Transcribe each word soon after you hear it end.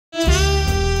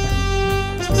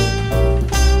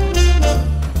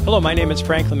Hello, my name is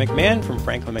Franklin McMahon from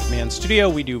Franklin McMahon Studio.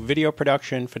 We do video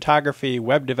production, photography,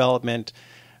 web development,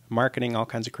 marketing, all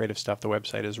kinds of creative stuff. The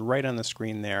website is right on the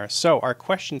screen there. So our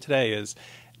question today is,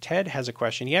 Ted has a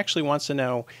question. He actually wants to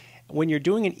know, when you're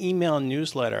doing an email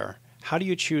newsletter, how do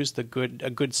you choose a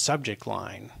good subject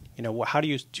line? You know, how do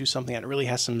you do something that really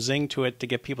has some zing to it to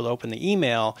get people to open the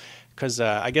email? Because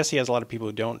I guess he has a lot of people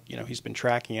who don't, he's been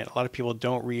tracking it. A lot of people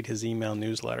don't read his email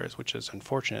newsletters, which is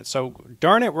unfortunate. So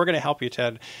darn it, we're going to help you,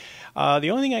 Ted. The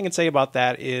only thing I can say about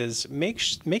that is make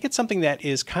it something that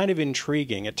is kind of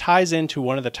intriguing. It ties into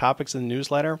one of the topics in the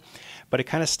newsletter, but it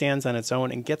kind of stands on its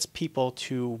own and gets people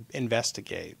to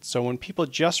investigate. So when people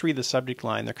just read the subject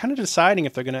line, they're kind of deciding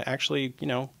if they're going to actually,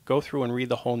 go through and read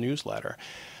the whole newsletter.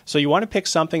 So you want to pick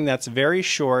something that's very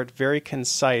short, very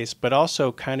concise, but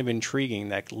also kind of intriguing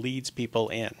that leads people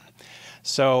in.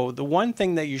 So the one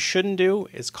thing that you shouldn't do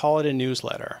is call it a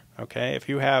newsletter. Okay, if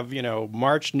you have,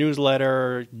 March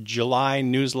newsletter, July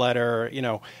newsletter,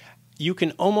 you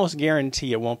can almost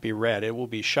guarantee it won't be read. It will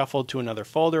be shuffled to another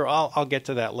folder. I'll get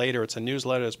to that later. It's a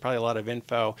newsletter. There's probably a lot of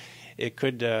info. It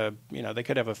could, they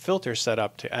could have a filter set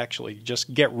up to actually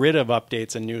just get rid of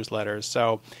updates and newsletters.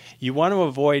 So you want to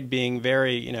avoid being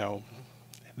very,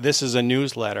 this is a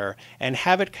newsletter, and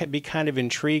have it be kind of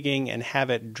intriguing and have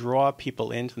it draw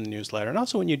people into the newsletter. And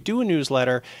also when you do a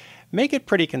newsletter, make it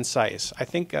pretty concise. I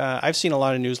think I've seen a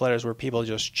lot of newsletters where people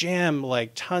just jam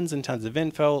like tons and tons of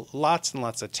info, lots and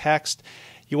lots of text.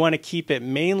 You want to keep it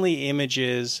mainly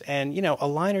images and, a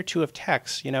line or two of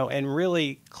text, and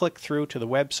really click through to the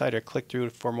website or click through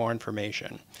for more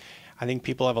information. I think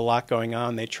people have a lot going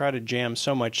on. They try to jam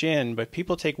so much in, but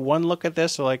people take one look at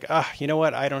this, they're like, you know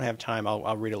what, I don't have time,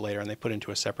 I'll read it later, and they put it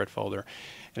into a separate folder.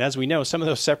 And as we know, some of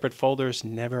those separate folders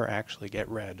never actually get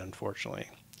read, unfortunately.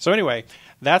 So anyway,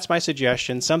 that's my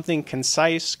suggestion, something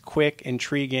concise, quick,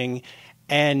 intriguing,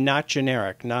 and not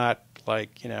generic, not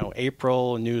like,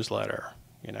 April newsletter,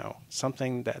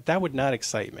 something that would not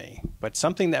excite me, but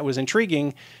something that was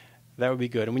intriguing, that would be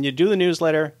good. And when you do the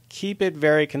newsletter, keep it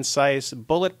very concise,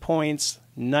 bullet points,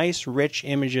 nice, rich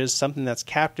images, something that's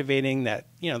captivating, that,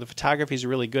 the photography is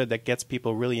really good, that gets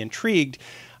people really intrigued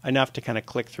enough to kind of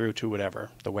click through to whatever,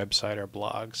 the website or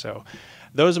blog. So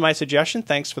those are my suggestions.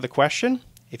 Thanks for the question.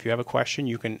 If you have a question,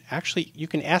 you can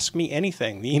ask me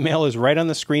anything. The email is right on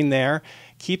the screen there.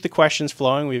 Keep the questions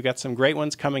flowing. We've got some great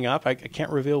ones coming up. I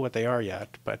can't reveal what they are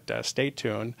yet, but stay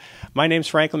tuned. My name's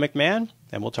Franklin McMahon,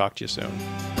 and we'll talk to you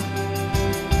soon.